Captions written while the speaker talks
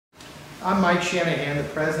I'm Mike Shanahan, the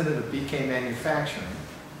president of BK Manufacturing,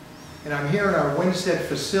 and I'm here in our Winstead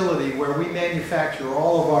facility where we manufacture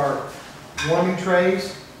all of our warming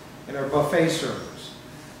trays and our buffet servers.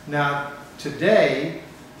 Now, today,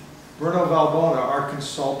 Bruno Valbona, our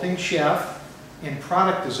consulting chef and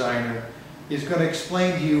product designer, is going to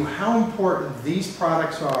explain to you how important these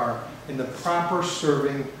products are in the proper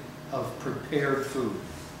serving of prepared food.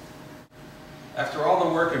 After all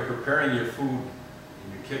the work in preparing your food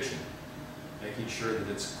in your kitchen, making sure that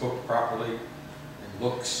it's cooked properly and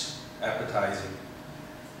looks appetizing,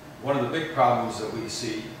 one of the big problems that we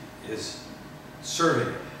see is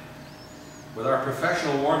serving it. With our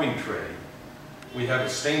professional warming tray, we have a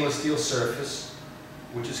stainless steel surface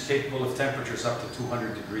which is capable of temperatures up to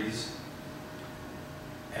 200 degrees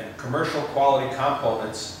and commercial quality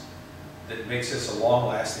components that makes this a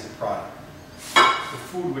long-lasting product. The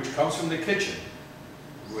food which comes from the kitchen,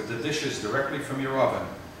 with the dishes directly from your oven,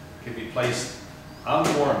 can be placed on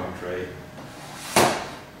the warming tray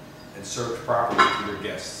and served properly to your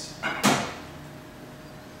guests.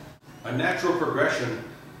 A natural progression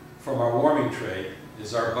from our warming tray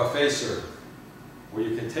is our buffet server, where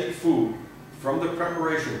you can take food from the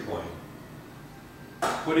preparation point,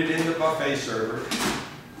 put it in the buffet server,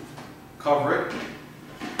 cover it,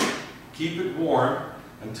 keep it warm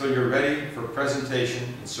until you're ready for presentation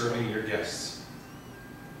and serving your guests.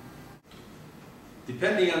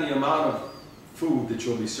 Depending on the amount of food that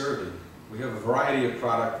you'll be serving, we have a variety of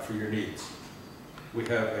product for your needs. We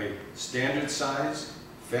have a standard size,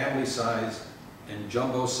 family size, and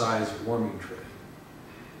jumbo size warming tray,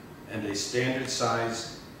 and a standard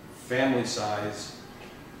size, family size,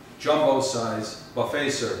 jumbo size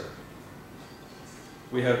buffet server.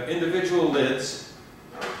 We have individual lids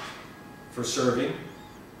for serving,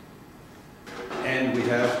 and we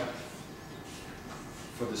have,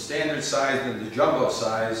 for the standard size and the jumbo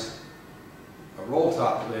size, a roll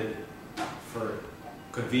top lid for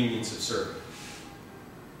convenience of serving.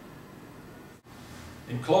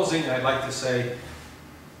 In closing, I'd like to say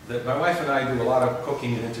that my wife and I do a lot of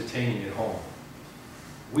cooking and entertaining at home.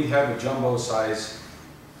 We have a jumbo size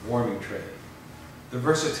warming tray. The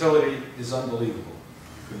versatility is unbelievable.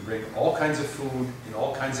 You can bring all kinds of food in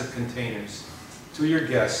all kinds of containers to your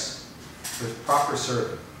guests for proper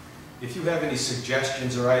serving. If you have any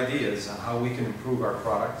suggestions or ideas on how we can improve our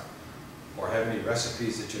product, or have any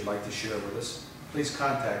recipes that you'd like to share with us, please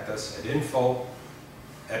contact us at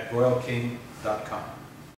info@BroilKing.com.